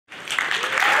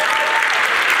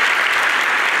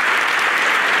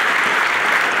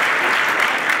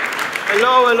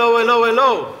Hello, hello, hello,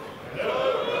 hello.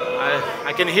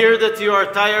 I can hear that you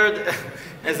are tired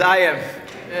as I am.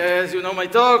 As you know my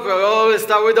talk, I always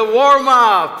start with a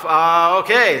warm-up.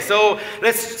 Okay, so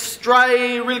let's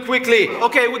try real quickly.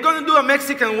 Okay, we're going to do a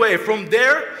Mexican way from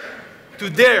there to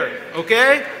there,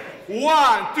 okay?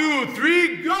 1, 2,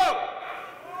 3, go!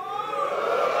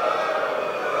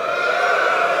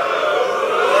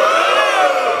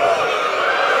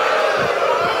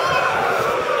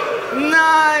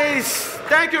 Nice!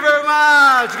 Thank you very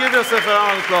much. Give yourself a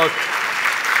round of applause.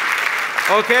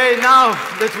 Okay, now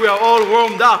that we are all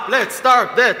warmed up, let's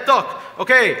start that talk.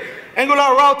 Okay,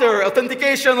 Angular router,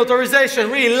 authentication, authorization,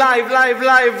 really live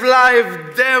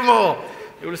demo.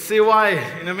 You will see why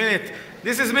in a minute.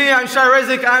 This is me, I'm Shai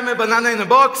Reznik, I'm a banana in a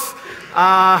box.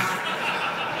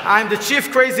 I'm the Chief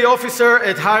Crazy Officer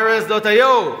at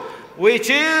hirez.io. which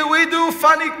is, we do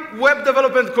funny web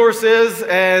development courses,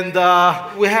 and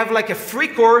we have like a free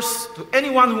course to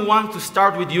anyone who wants to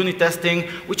start with unit testing,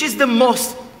 which is the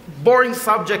most boring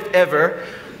subject ever.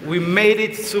 We made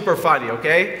it super funny,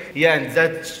 okay? Yeah, and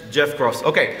that's Jeff Cross.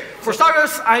 Okay, for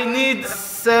starters, I need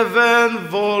 7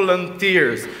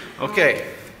 volunteers. Okay,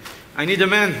 I need a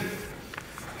man.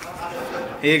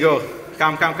 Here you go.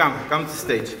 Come to the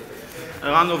stage.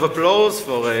 A round of applause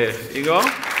for Igor.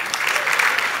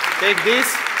 Take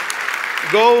this,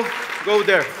 go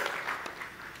there.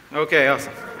 Okay,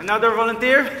 awesome. Another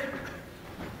volunteer?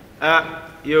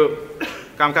 You,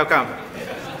 come.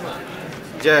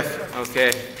 Jeff,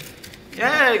 okay.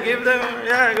 Yeah, give them,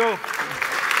 yeah, go.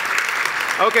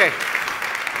 Okay.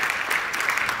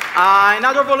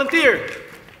 Another volunteer.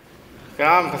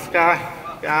 Come, Pascal,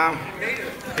 come.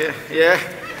 Yeah.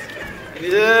 I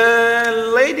need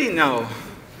a lady now.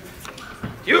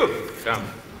 You, come,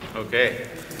 okay.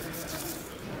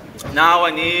 Now I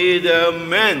need a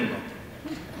man.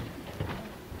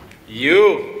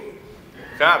 You,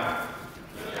 come.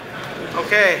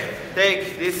 Okay,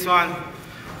 take this one.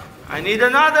 I need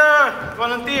another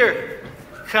volunteer.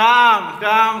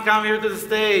 Come here to the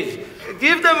stage.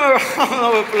 Give them a round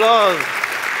of applause.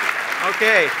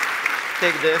 Okay,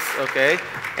 take this, okay.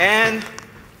 And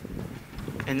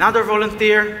another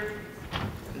volunteer.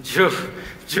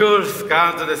 Jules,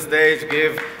 come to the stage.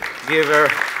 Give her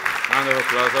round of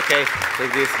applause. Okay,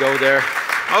 take this, go there.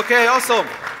 Okay, awesome.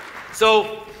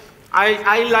 So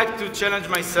I like to challenge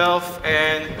myself,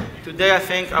 and today I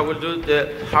think I will do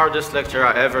the hardest lecture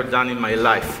I ever done in my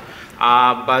life.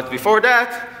 But before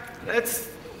that, let's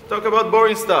talk about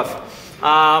boring stuff.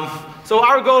 So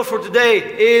our goal for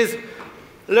today is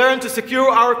learn to secure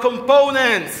our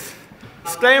components.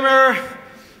 Disclaimer,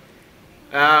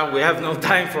 we have no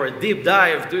time for a deep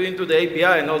dive into the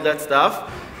API and all that stuff.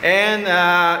 And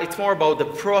it's more about the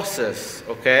process,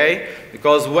 okay?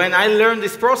 Because when I learned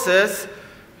this process,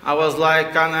 I was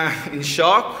like kind of in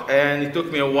shock, and it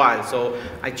took me a while. So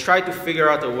I tried to figure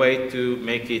out a way to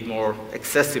make it more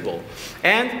accessible.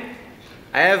 And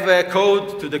I have a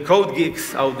code to the code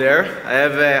geeks out there. I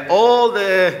have all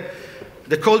the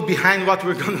code behind what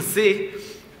we're going to see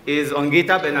is on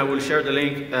GitHub, and I will share the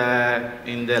link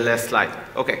in the last slide.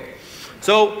 Okay,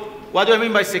 so what do I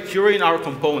mean by securing our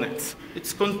components?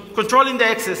 It's controlling the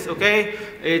access, okay?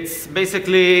 It's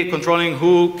basically controlling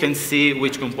who can see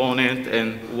which component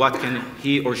and what can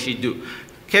he or she do.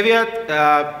 Caveat,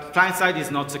 client side is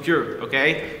not secure,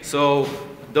 okay? So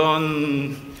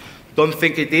don't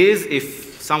think it is.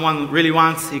 If someone really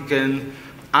wants, he can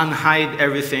unhide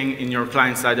everything in your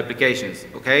client-side applications,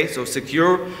 okay? So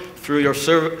secure through your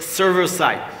server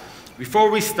side. Before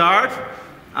we start,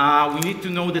 we need to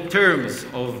know the terms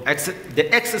of the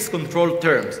access control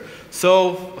terms.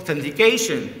 So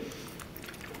authentication.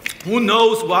 Who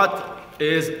knows what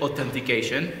is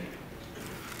authentication?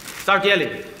 Start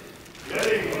yelling.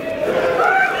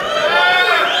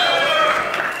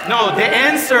 No, the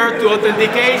answer to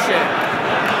authentication.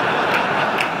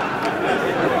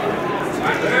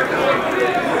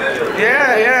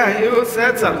 Yeah, you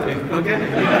said something, okay?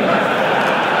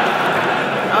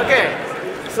 Okay,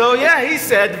 so yeah, he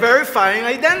said verifying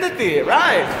identity,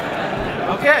 right?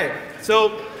 Okay,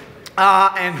 so,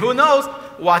 and who knows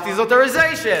what is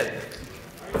authorization?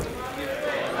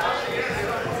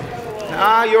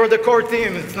 You're the core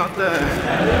team, it's not the...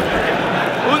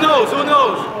 Who knows?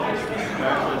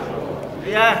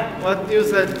 Yeah, what you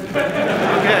said.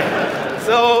 Okay,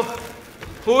 so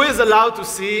who is allowed to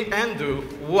see and do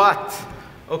what?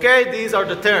 Okay, these are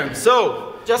the terms.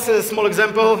 So, just a small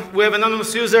example, we have an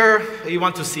anonymous user, he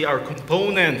wants to see our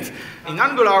component. In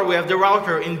Angular, we have the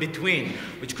router in between,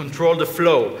 which controls the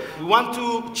flow. We want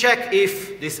to check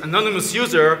if this anonymous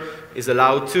user is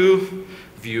allowed to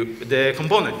view the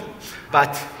component.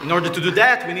 But in order to do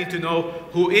that, we need to know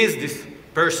who is this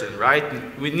person, right?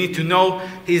 We need to know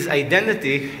his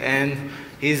identity and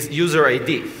his user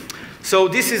ID. So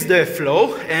this is the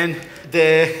flow, and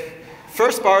the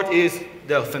first part is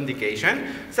the authentication.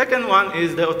 Second one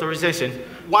is the authorization.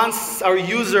 Once our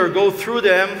user goes through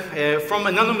them, from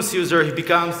anonymous user, he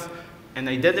becomes an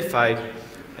identified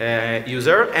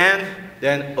user, and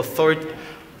then authorized.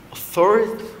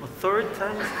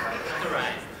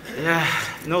 Yeah,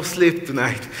 no sleep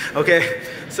tonight. Okay,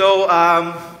 so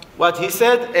what he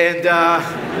said,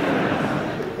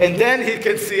 and then he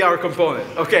can see our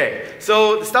component. Okay,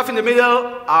 so the stuff in the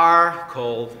middle are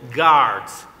called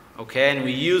guards. Okay, and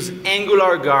we use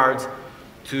Angular guards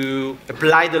to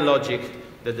apply the logic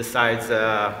that decides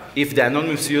if the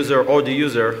anonymous user or the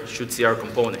user should see our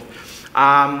component.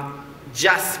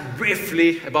 Just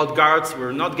briefly about guards,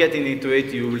 we're not getting into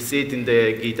it, you will see it in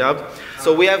the GitHub.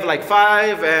 So we have like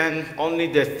 5, and only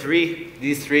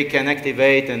these three can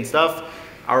activate and stuff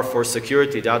are for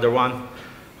security, the other one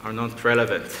are not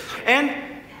relevant. And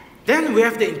then we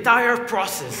have the entire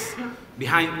process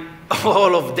behind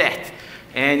all of that,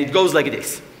 and it goes like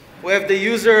this. We have the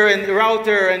user and the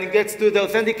router, and it gets to the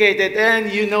authenticated, and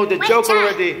you know the joke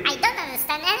already. I don't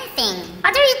understand anything.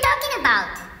 What are you talking about?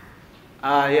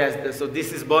 Yes, so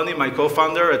this is Bonnie, my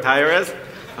co-founder at HiRes.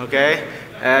 Okay,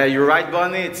 you're right,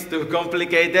 Bonnie, it's too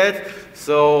complicated.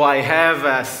 So I have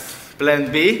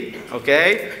plan B,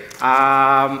 okay?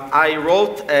 I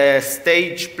wrote a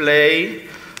stage play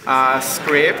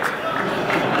script,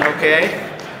 okay?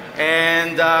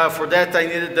 And for that I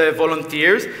needed the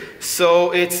volunteers.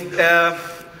 So it's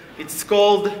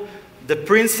called the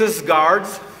Princess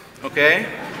Guards, okay?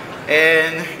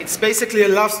 And it's basically a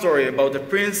love story about the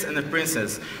prince and the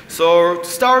princess. So to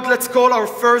start, let's call our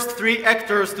first 3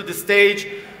 actors to the stage.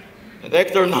 And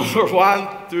actor number 1,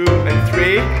 2, and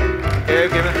 3. Okay,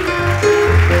 give it.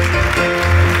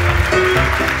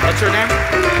 What's your name?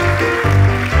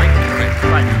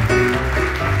 Right.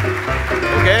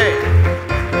 Okay.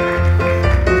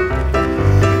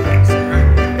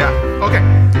 Yeah, okay.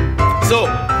 So,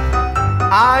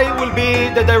 I will be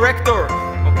the director.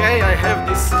 Okay, I have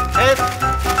this head,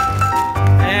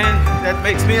 and that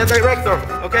makes me a director.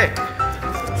 Okay,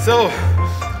 so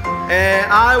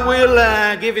I will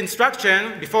give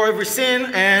instruction before every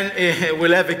scene, and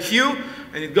we'll have a cue,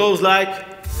 and it goes like,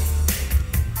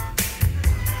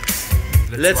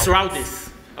 let's route this.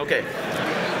 Okay,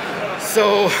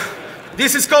 so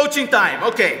this is coaching time.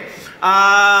 Okay,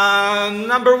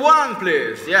 number 1,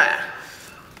 please. Yeah.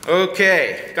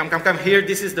 Okay, come here.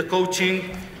 This is the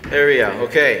coaching area,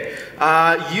 okay.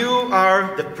 You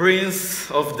are the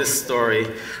prince of the story.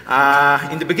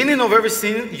 In the beginning of every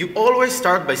scene, you always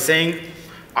start by saying,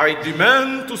 I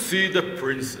demand to see the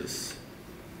princess.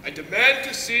 I demand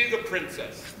to see the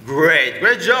princess. Great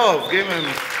job. Give him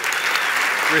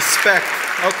respect.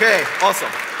 Okay,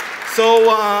 awesome.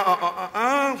 So,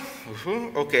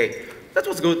 okay, that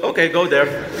was good. Okay, go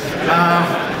there.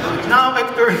 Now,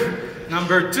 actor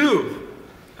number 2.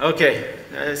 Okay.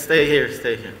 Stay here.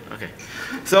 Okay.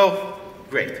 So,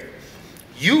 great.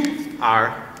 You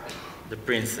are the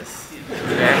princess.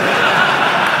 Okay?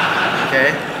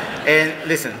 Okay? And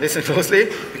listen closely,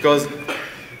 because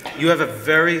you have a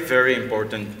very, very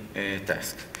important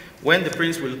task. When the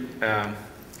prince will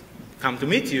come to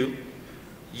meet you,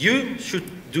 you should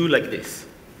do like this.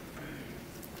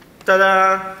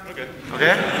 Ta-da! Okay.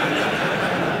 Okay?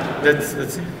 Let's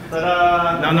see.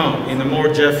 Ta-da! No, in a more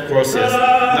Jeff Cross, yes.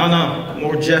 No,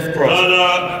 more Jeff Cross.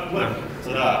 Ta-da!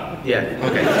 Ta-da! Yeah,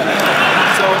 okay.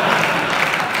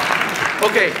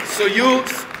 So you,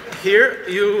 here,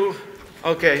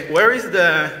 okay, where is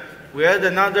the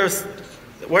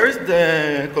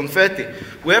confetti?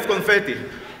 We have confetti.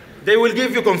 They will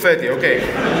give you confetti, okay.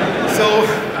 So,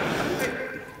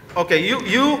 okay, you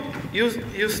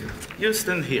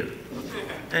stand here,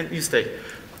 and you stay.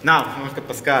 Now,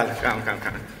 Pascal, come.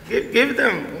 Give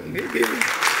them.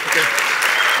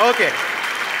 Okay.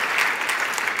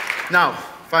 Now,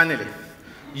 finally,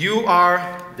 you are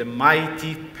the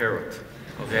mighty Parrot,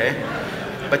 okay?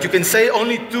 But you can say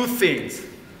only 2 things.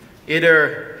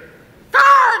 Either,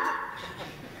 guard,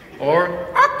 or,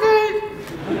 okay.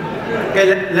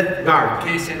 Okay, guard.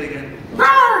 Can you say it again?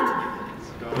 Guard.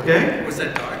 Okay? Was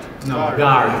that guard? No,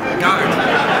 guard. Guard.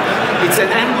 It's an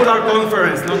Angular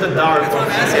conference, not a dart. That's what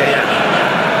I'm asking.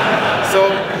 Yeah. So,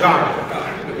 guard.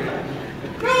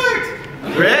 Guard.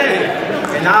 Great.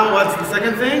 And now, what's the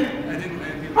second thing?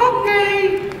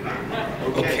 Okay.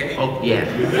 Okay. Oh, yeah.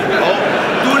 Oh,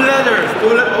 2 letters.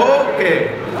 Okay.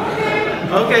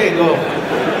 Okay, go.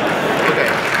 Okay.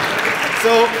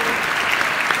 So,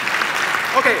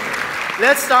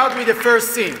 let's start with the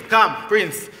first scene. Come,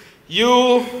 Prince.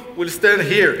 You will stand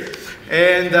here.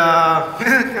 And,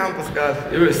 come,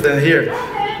 Pascal. You will stand here.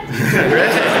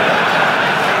 Great.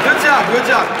 Good job, good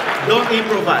job. Don't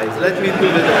improvise. Let me do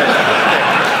the rest.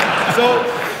 Okay. So,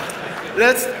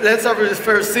 let's start with the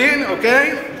first scene,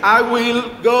 okay? I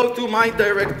will go to my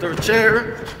director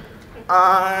chair.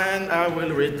 And I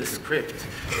will read the script.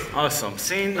 Awesome.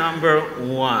 Scene number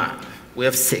 1. We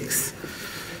have 6.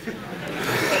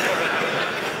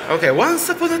 Okay, once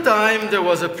upon a time, there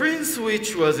was a prince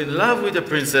which was in love with a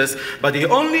princess, but he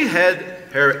only had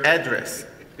her address.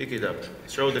 Pick it up.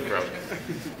 Show the crowd.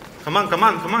 Come on, come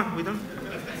on, come on. We don't...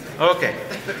 Okay.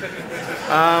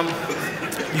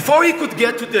 Before he could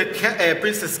get to the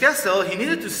princess' castle, he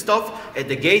needed to stop at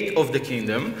the gate of the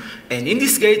kingdom, and in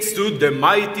this gate stood the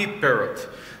mighty Parrot.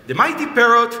 The mighty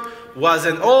Parrot was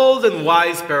an old and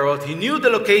wise parrot. He knew the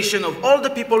location of all the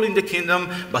people in the kingdom,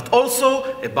 but also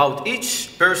about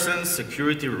each person's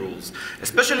security rules,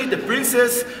 especially the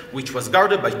princess, which was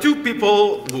guarded by 2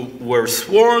 people who were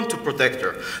sworn to protect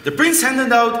her. The prince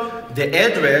handed out the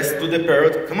address to the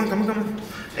parrot. Come on, come on, come on.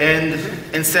 And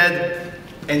said,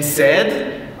 I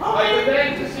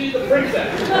demand to see the princess.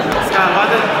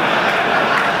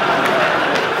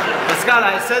 Pascal,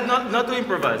 I said not to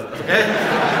improvise, okay?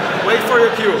 Wait for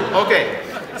your cue. Okay.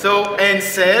 So, and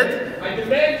said... I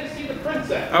demand to see the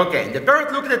princess. Okay. The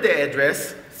parrot looked at the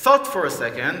address, thought for a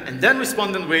second, and then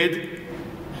responded with...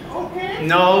 Okay.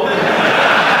 No.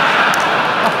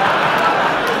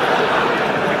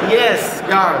 Yes,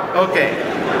 guard. Okay.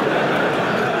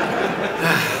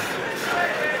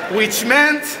 Which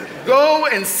meant go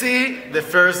and see the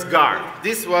first guard.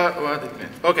 This was what it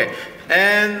meant. Okay,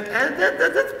 and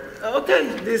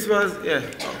okay, this was, yeah,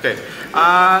 okay.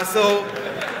 So,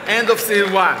 end of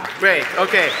scene 1. Great,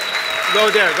 okay. Go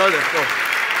there, go.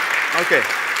 Okay.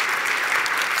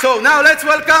 So now let's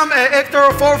welcome actor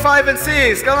 4, 5, and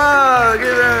 6. Come on,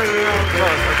 give them a round of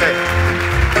applause. Okay.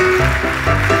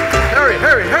 Hurry.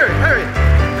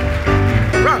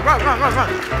 Run.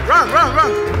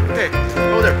 Okay,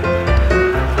 go there.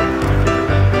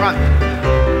 Run.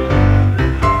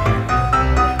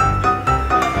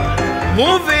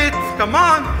 Move it, come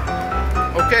on.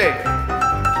 Okay,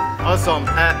 awesome.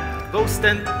 Go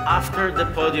stand after the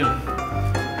podium.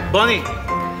 Bonnie,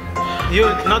 you,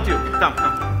 not you, come.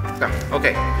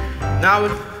 Okay, now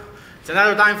it's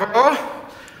another time for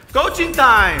coaching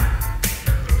time.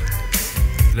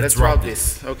 Let's route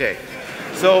this. Okay,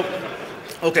 so,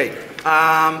 okay.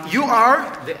 You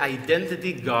are the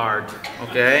identity guard,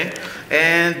 okay?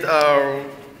 And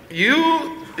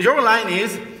your line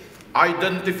is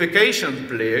identification,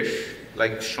 please,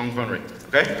 like Sean Connery,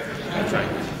 okay? That's right.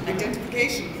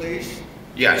 Identification, please.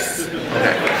 Yes.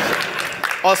 Okay.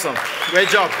 Awesome. Great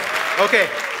job. Okay.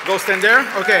 Go stand there.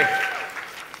 Okay.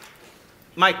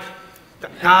 Mike,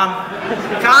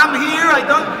 come here.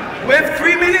 We have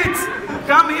 3 minutes.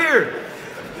 Come here.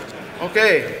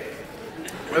 Okay.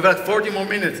 We have like 40 more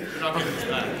minutes.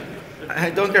 I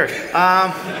don't care.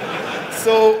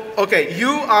 So, okay, you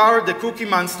are the cookie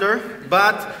monster,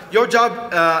 but your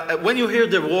job, when you hear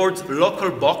the words local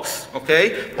box,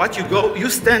 okay, you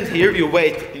stand here, you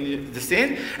wait in the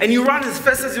scene, and you run as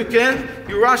fast as you can,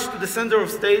 you rush to the center of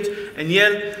stage and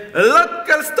yell,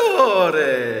 local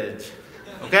storage.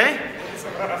 Okay?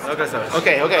 Local storage.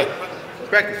 Okay.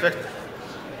 Practice.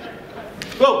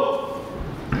 Go.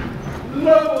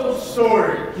 Local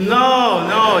storage. No.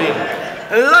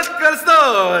 Local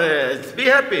storage. Be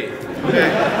happy. Okay.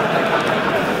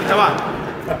 Come on.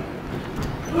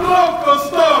 Local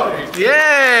storage.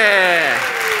 Yeah.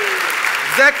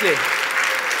 Exactly.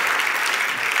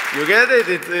 You get it?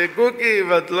 It's a cookie,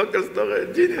 but local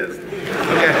storage. Genius.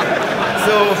 Okay.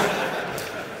 So,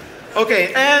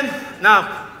 okay, and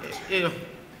now,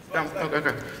 come.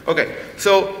 Okay.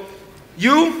 So,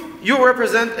 you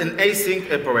represent an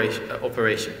async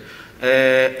operation.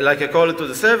 Like a call to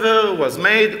the server was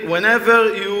made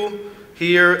whenever you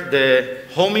hear the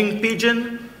homing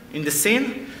pigeon in the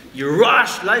scene. You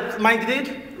rush, like Mike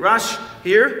did, rush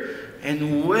here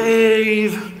and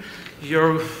wave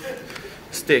your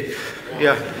stick.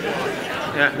 Yeah.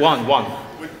 One.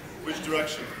 Which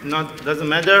direction? Doesn't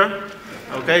matter.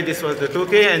 Okay, this was the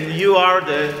cookie, and you are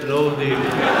the loading.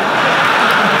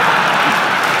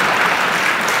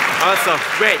 Awesome,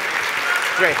 great.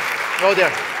 Go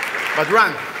there, but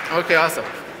run. Okay, awesome.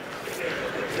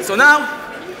 So now,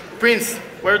 Prince,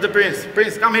 where's the Prince?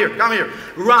 Prince, come here.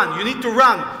 Run, you need to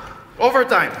run.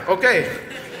 Overtime, okay.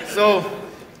 So,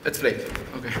 let's play.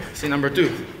 Okay, scene number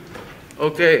 2.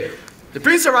 Okay, The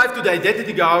prince arrived to the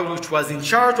identity guard, which was in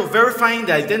charge of verifying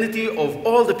the identity of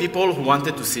all the people who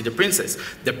wanted to see the princess.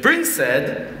 The prince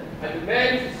said, I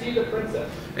demand to see the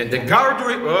princess. and the guard,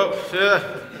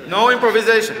 no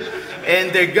improvisation.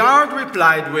 And the guard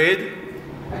replied with,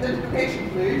 Identification,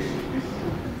 please.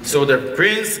 so the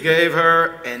prince gave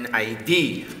her an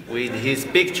ID with his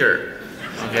picture.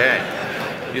 Okay.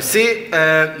 You see,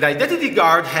 the identity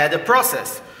guard had a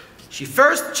process. She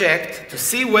first checked to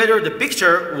see whether the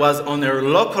picture was on her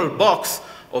local box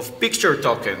of picture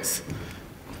tokens.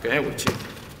 Okay, which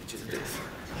is this?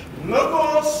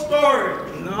 Local story.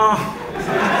 No.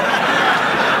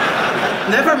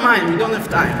 Never mind, we don't have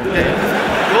time. Okay.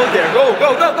 Go there, go.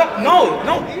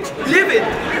 No, leave it.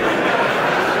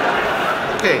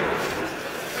 Okay.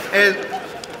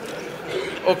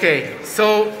 Okay,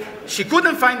 so she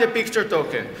couldn't find the picture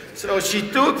token. So she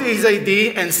took his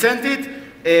ID and sent it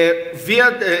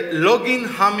via the login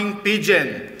humming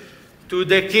pigeon to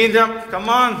the kingdom. Come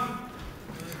on.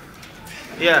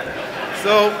 Yeah.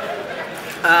 So,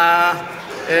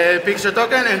 picture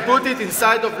token and put it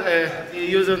inside of the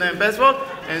username password,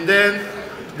 and then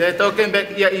the token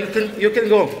back. Yeah, you can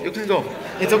go. You can go.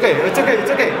 It's okay. It's okay. It's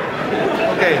okay.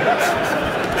 Okay.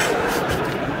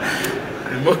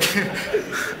 I'm okay.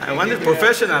 I wanted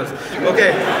professionals.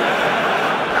 Okay.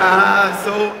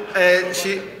 So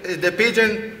the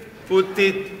pigeon put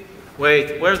it.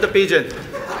 Wait, where's the pigeon?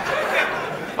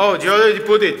 Oh, you already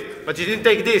put it, but you didn't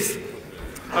take this.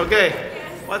 Okay.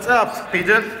 What's up,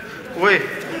 pigeon? Wait.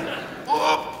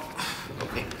 Oh.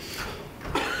 Okay.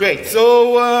 Great.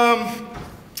 So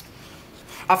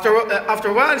after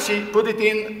a while, she put it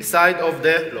inside of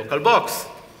the local box.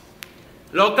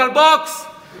 Local box.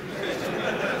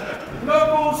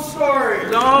 Local story.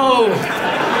 No.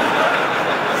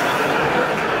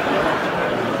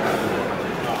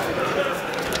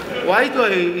 Why do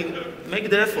I make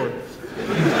the effort?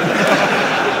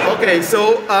 Okay,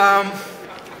 so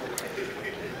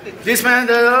this man,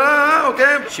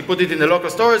 okay, she put it in the local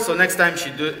storage, so next time she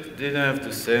didn't have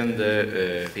to send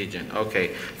the pigeon.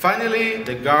 Okay, finally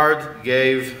the guard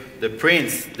gave the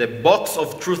prince the box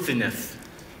of truthiness.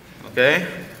 Okay,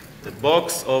 the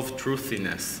box of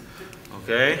truthiness.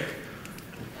 Okay,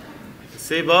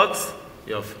 see box?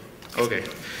 Yup. Okay,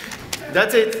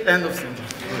 that's it. End of sentence.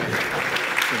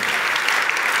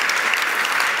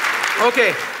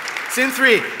 Okay, scene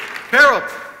 3, Parrot.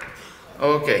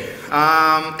 Okay,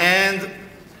 and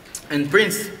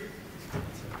Prince.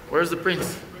 Where's the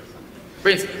Prince?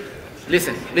 Prince,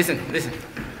 listen.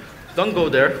 Don't go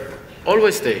there.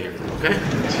 Always stay here, okay?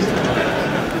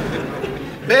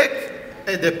 Back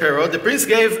at the Parrot, the Prince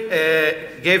gave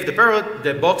the Parrot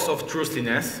the box of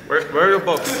truthiness. Where your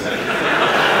box?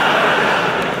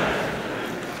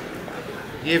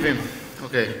 Give him,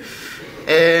 okay.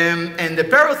 And the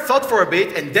Parrot thought for a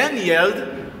bit and then yelled,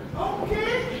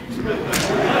 Okay.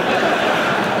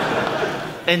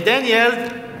 and then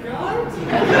yelled God?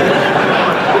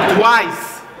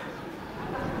 twice.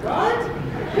 God?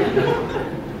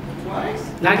 Twice?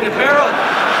 Like the Parrot.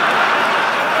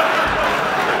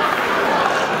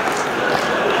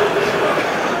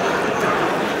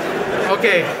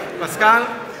 Okay, Pascal,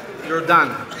 you're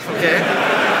done. Okay.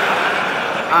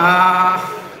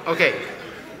 Okay.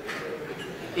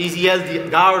 He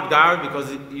yelled guard because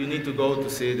you need to go to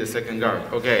see the second guard.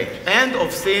 Okay. End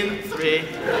of scene 3.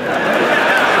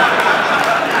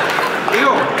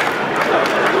 Igor.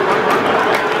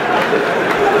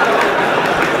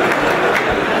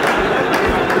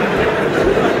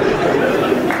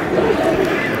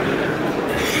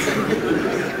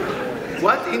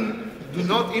 Do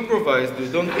not improvise,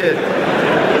 dude. Don't get.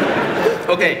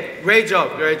 Okay, great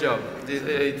job.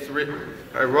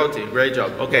 I wrote it. Great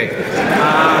job. Okay.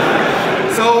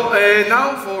 So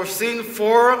now for scene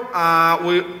 4,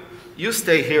 you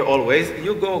stay here always.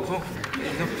 You go.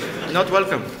 Not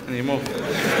welcome anymore.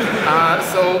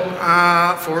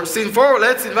 For scene 4,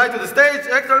 let's invite to the stage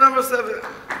actor number 7.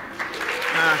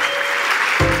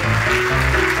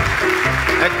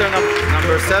 Actor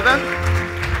number 7.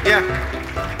 Yeah.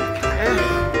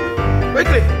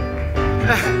 Quickly.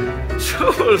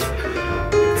 Jules.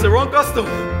 It's the wrong costume.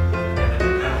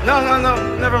 No,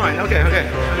 never mind. Okay.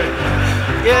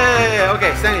 Yeah,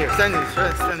 okay, stand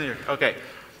here. Okay.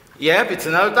 Yep, it's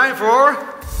another time for...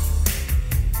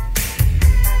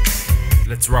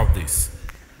 Let's route this.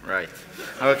 Right.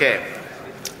 Okay.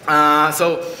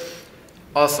 So,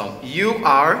 awesome. You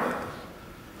are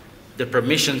the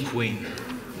permission queen.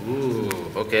 Ooh,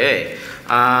 okay.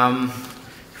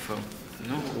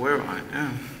 No, where I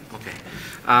am. Okay.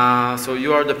 So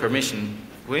you are the permission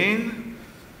queen.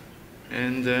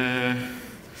 And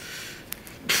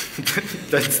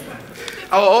That's,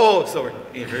 oh, sorry.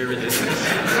 Yeah, very British.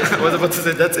 I was about to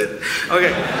say that's it.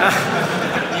 Okay.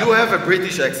 You have a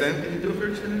British accent. Can you do a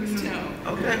British accent?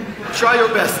 No. Okay. Try your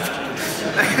best.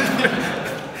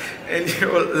 And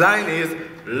your line is,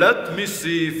 let me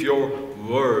see if you're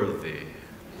worthy.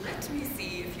 Let me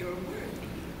see if you're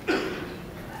worthy.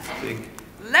 Speak.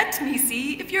 Let me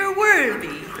see if you're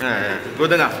worthy. Yeah,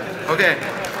 good enough. Okay.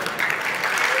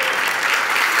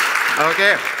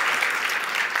 Okay.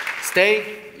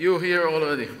 Stay. You here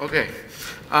already. Okay.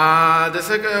 The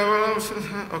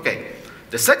second. Okay.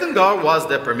 The second girl was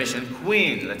the permission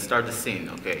queen. Let's start the scene.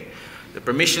 Okay. The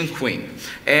permission queen,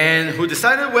 and who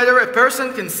decided whether a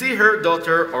person can see her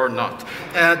daughter or not.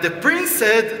 The prince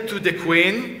said to the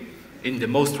queen, in the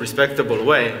most respectable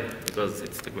way, because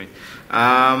it's the queen.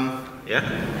 Yeah.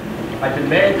 I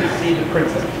demand to see the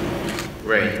princess.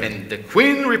 Great. And the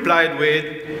queen replied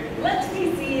with, Let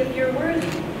me see if you're worthy.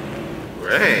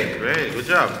 great, great, good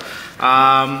job.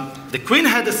 The queen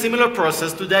had a similar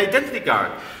process to the identity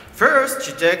card. First,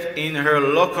 she checked in her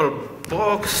local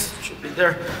box, should be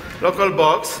there, local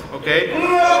box, okay?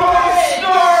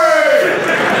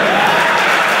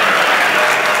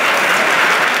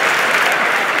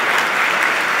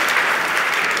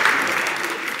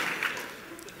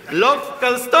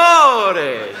 Local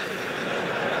storage.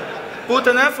 Put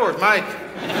an effort, Mike.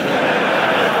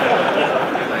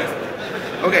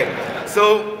 Okay,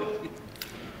 so,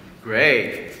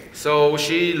 great. So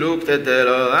she looked at the,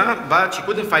 but she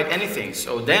couldn't find anything.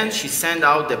 So then she sent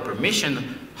out the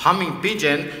permission humming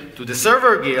pigeon to the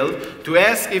server guild to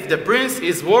ask if the prince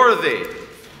is worthy.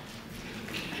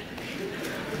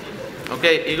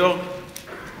 Okay, Igor?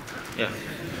 Yeah.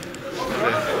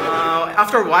 Okay.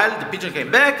 After a while, the pigeon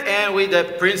came back and with the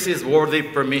prince's worthy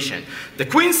permission. The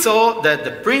queen saw that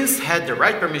the prince had the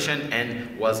right permission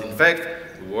and was in fact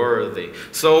worthy.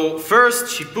 So first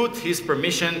she put his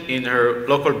permission in her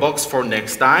local box for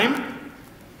next time.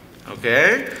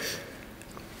 Okay.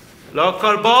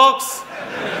 Local box.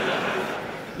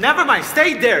 Never mind,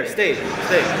 stay there, stay.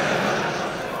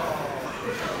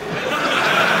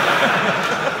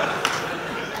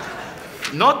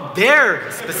 Not there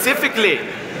specifically.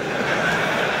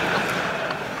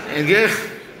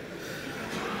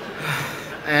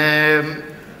 And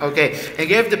okay, and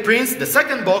gave the prince the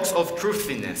second box of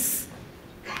truthiness.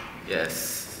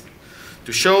 Yes.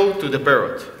 To show to the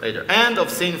parrot later. End of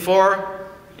scene 4.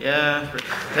 Yeah.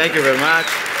 Thank you very much.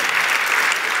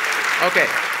 Okay.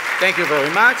 Thank you very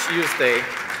much. You stay.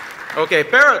 Okay,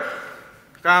 parrot.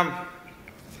 Come.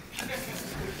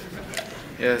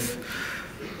 Yes.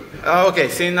 Okay,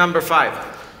 scene number 5.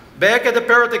 Back at the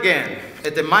parrot again.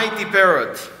 At the mighty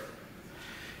parrot.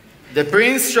 The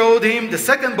prince showed him the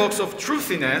second box of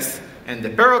truthiness, and the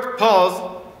parrot paused,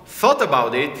 thought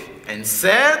about it, and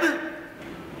said,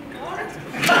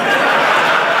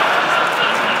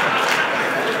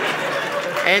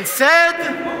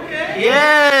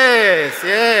 yes,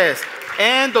 yes.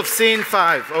 End of scene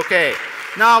 5. Okay.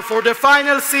 Now for the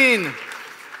final scene.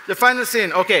 The final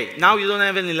scene. Okay. Now you don't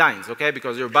have any lines, okay?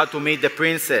 Because you're about to meet the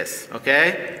princess,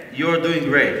 okay? You're doing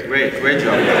great. Great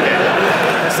job.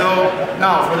 Okay. So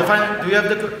now for the final, do you have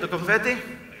the confetti?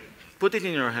 Put it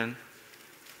in your hand.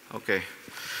 Okay.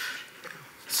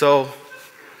 So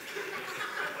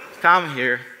come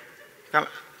here.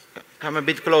 Come a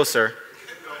bit closer.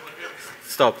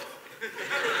 Stop.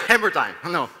 Hammer time.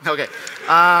 No. Okay.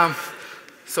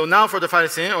 So now for the final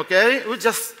scene, okay? We'll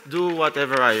just do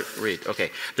whatever I read.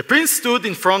 Okay. The prince stood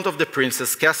in front of the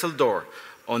princess' castle door.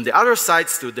 On the other side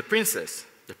stood the princess.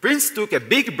 The prince took a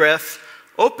big breath,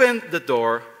 opened the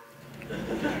door.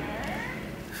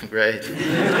 Great.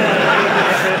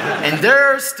 And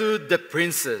there stood the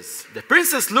princess. The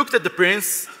princess looked at the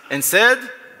prince and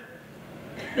said,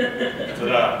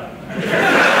 Ta-da.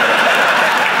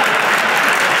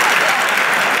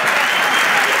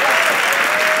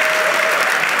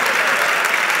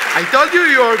 I told you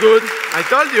you are good. I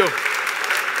told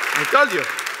you.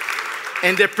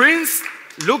 And the prince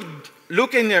looked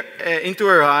into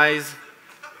her eyes.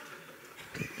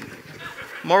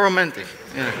 More romantic.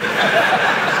 Yeah.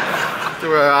 To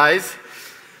her eyes.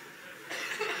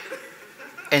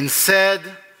 And said,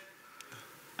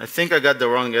 I think I got the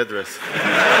wrong address.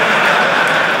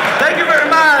 Thank you very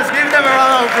much. Give them a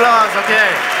round of applause.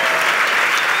 Okay.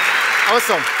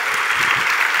 Awesome.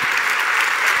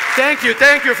 Thank you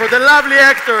for the lovely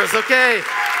actors, okay?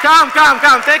 Come,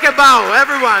 take a bow,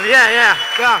 everyone, yeah,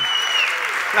 come.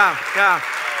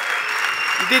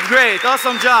 You did great,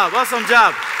 awesome job.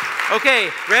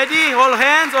 Okay, ready, all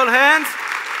hands, and,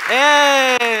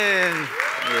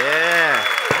 yeah,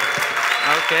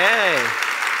 okay.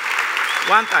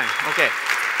 One time, okay.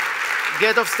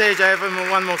 get off stage. I have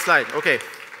one more slide. Okay.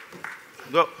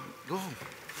 Go.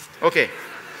 Okay.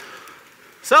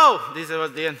 So, this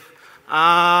was the end.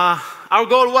 Our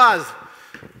goal was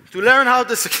to learn how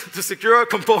to secure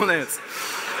components.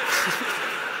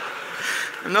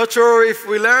 I'm not sure if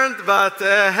we learned, but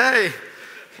hey,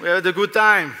 we had a good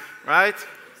time, right?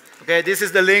 Okay, this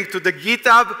is the link to the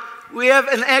GitHub. We have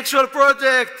an actual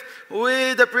project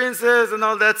with the princess and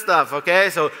all that stuff, okay?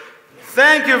 So,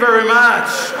 thank you very much.